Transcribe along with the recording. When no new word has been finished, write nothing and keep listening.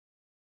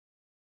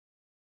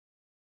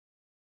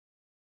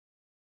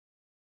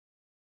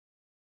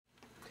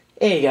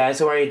Hey guys,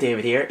 how are you?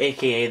 David here,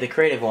 aka The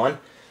Creative One.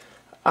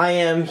 I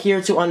am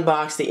here to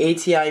unbox the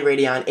ATI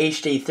Radeon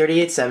HD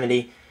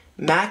 3870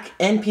 Mac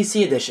and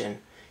PC edition,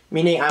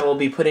 meaning I will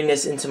be putting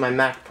this into my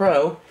Mac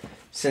Pro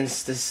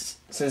since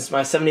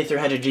my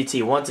 7300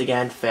 GT once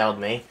again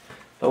failed me.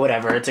 But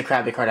whatever, it's a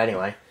crappy card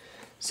anyway.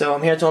 So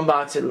I'm here to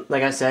unbox it.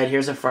 Like I said,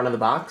 here's the front of the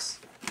box.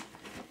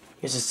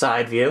 Here's a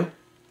side view.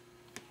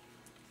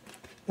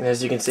 And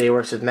as you can see, it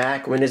works with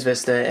Mac, Windows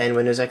Vista, and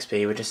Windows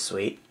XP, which is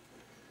sweet.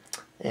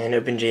 And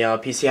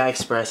OpenGL, PCI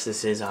Express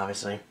this is,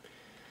 obviously.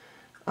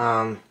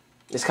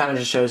 This kind of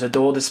just shows a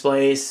dual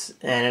displays,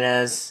 and it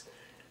has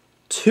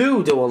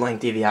two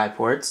dual-length DVI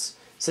ports.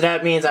 So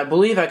that means I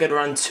believe I could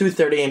run two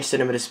 30-inch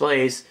cinema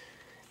displays.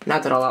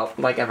 Not that I'll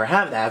ever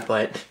have that,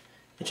 but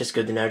it's just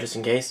good to know just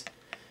in case.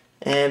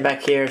 And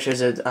back here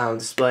shows a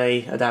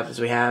display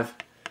adapters we have.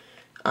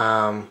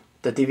 The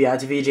DVI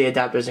to VGA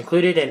adapter is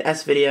included, and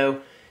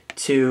S-Video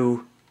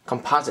to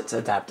composites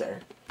adapter.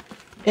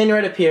 And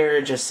right up here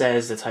it just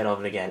says the title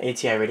of it again,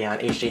 ATI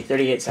Radeon HD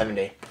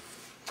 3870.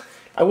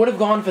 I would have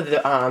gone for the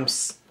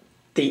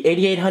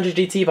 8800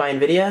 GT by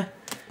NVIDIA,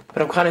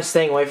 but I'm kind of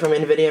staying away from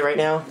NVIDIA right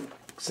now,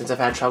 since I've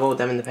had trouble with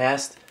them in the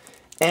past.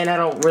 And I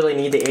don't really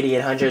need the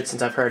 8800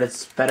 since I've heard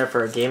it's better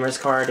for a gamer's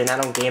card, and I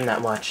don't game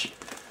that much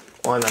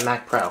on my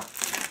Mac Pro.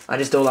 I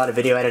just do a lot of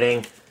video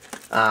editing,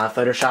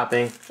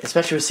 photoshopping,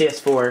 especially with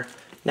CS4,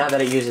 now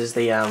that it uses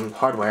the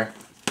hardware.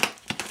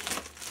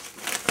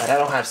 But I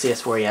don't have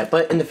CS4 yet,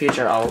 but in the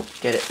future I'll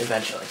get it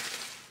eventually.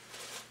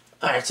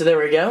 Alright, so there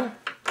we go.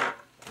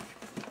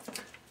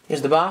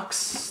 Here's the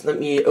box. Let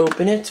me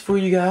open it for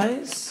you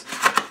guys.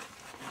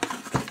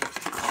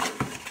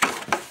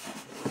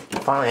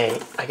 Finally,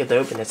 I get to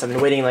open this. I've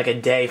been waiting like a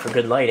day for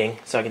good lighting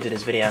so I can do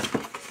this video.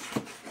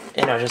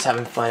 And I was just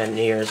having fun at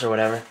New Year's or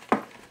whatever.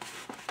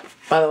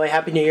 By the way,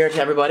 Happy New Year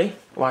to everybody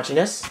watching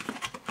this.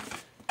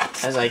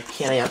 As I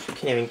can't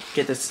even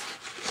get this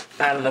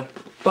out of the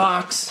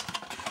box.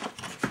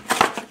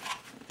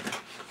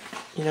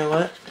 You know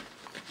what?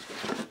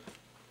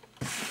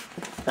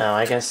 Oh,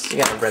 I guess you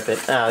gotta rip it.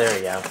 Oh, there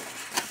we go.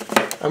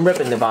 I'm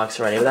ripping the box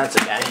already, but that's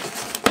okay.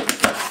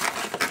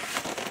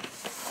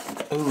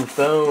 Ooh,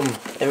 foam.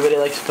 Everybody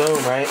likes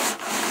foam, right?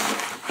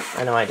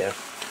 I know I do.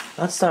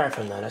 Not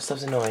styrofoam though, that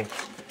stuff's annoying.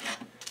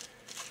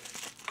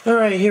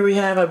 Alright, here we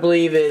have, I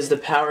believe, is the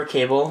power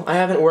cable. I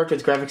haven't worked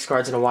with graphics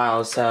cards in a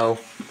while, so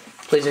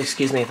please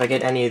excuse me if I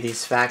get any of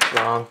these facts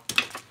wrong.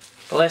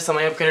 The last time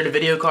I upgraded a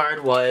video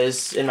card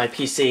was in my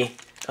PC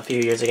a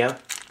few years ago.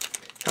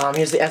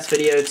 Here's the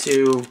S-Video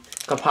to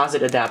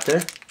composite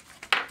adapter.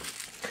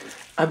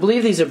 I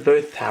believe these are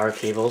both power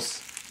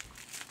cables.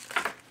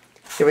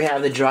 Here we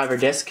have the driver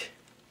disc,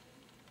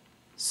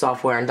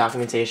 software and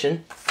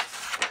documentation.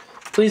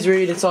 Please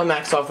read, it's all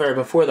Mac software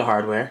before the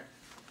hardware.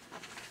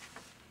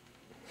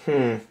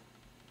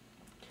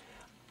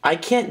 I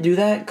can't do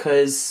that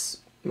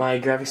because my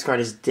graphics card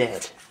is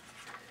dead,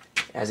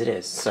 as it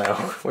is,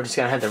 so we're just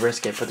gonna have to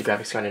risk it, put the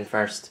graphics card in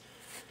first.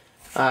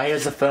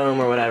 Here's the foam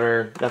or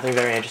whatever, nothing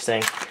very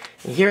interesting.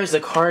 And here's the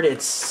card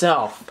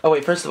itself. Oh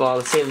wait, first of all,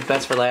 let's save the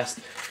best for last.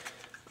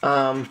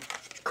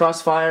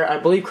 Crossfire, I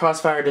believe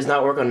Crossfire does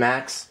not work on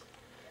Macs.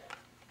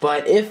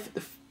 But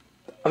if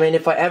I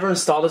ever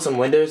install this on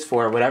Windows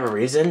for whatever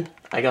reason,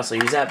 I guess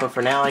I'll use that, but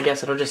for now I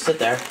guess it'll just sit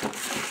there.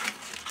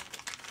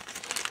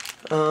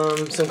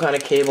 Some kind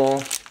of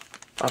cable.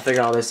 I'll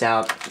figure all this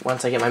out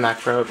once I get my Mac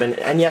Pro open.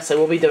 And yes, I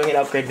will be doing an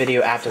upgrade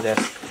video after this.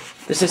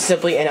 This is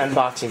simply an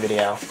unboxing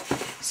video.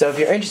 So if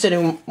you're interested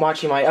in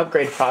watching my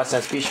upgrade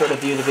process, be sure to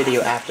view the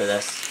video after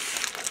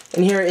this.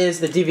 And here is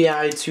the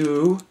DVI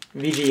to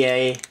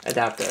VGA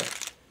adapter.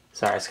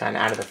 Sorry, it's kind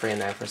of out of the frame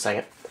there for a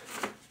second.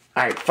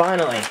 Alright,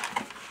 finally.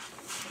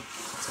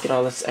 Let's get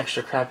all this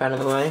extra crap out of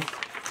the way.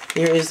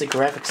 Here is the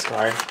graphics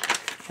card.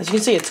 As you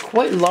can see, it's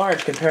quite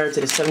large compared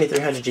to the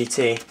 7300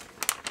 GT.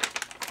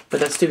 But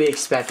that's to be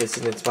expected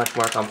since it's much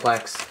more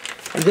complex.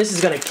 And this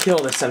is going to kill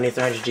the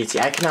 7300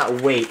 GT. I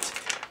cannot wait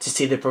to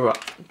see the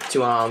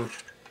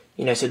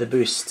see the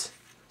boost,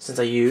 since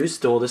I use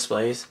dual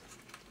displays.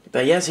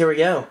 But yes, here we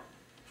go.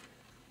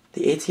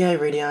 The ATI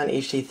Radeon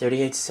HD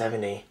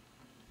 3870.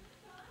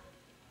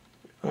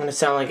 I'm gonna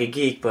sound like a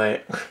geek,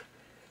 but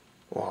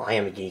well, I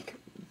am a geek.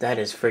 That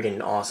is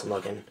friggin' awesome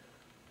looking.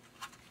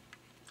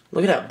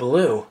 Look at that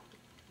blue.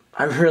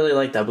 I really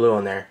like that blue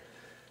on there.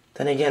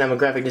 Then again, I'm a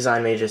graphic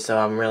design major, so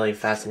I'm really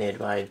fascinated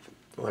by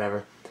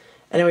whatever.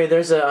 Anyway,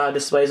 there's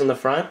displays on the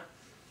front,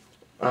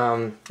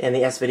 and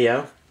the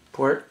S-Video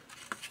port.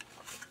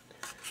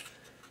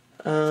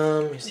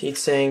 Here's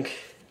heatsink.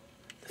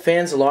 The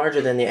fan's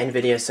larger than the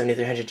NVIDIA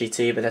 7300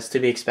 GT, but that's to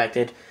be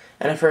expected.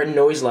 And I've heard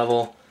noise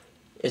level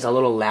is a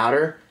little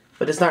louder,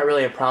 but it's not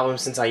really a problem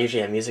since I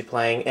usually have music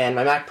playing, and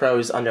my Mac Pro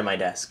is under my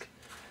desk.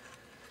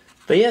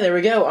 But yeah, there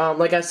we go.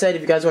 Like I said,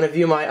 if you guys want to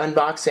view my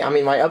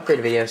my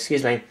upgrade video,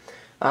 excuse me,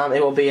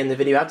 it will be in the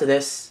video after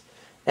this.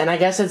 And I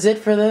guess that's it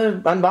for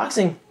the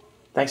unboxing.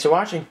 Thanks for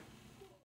watching.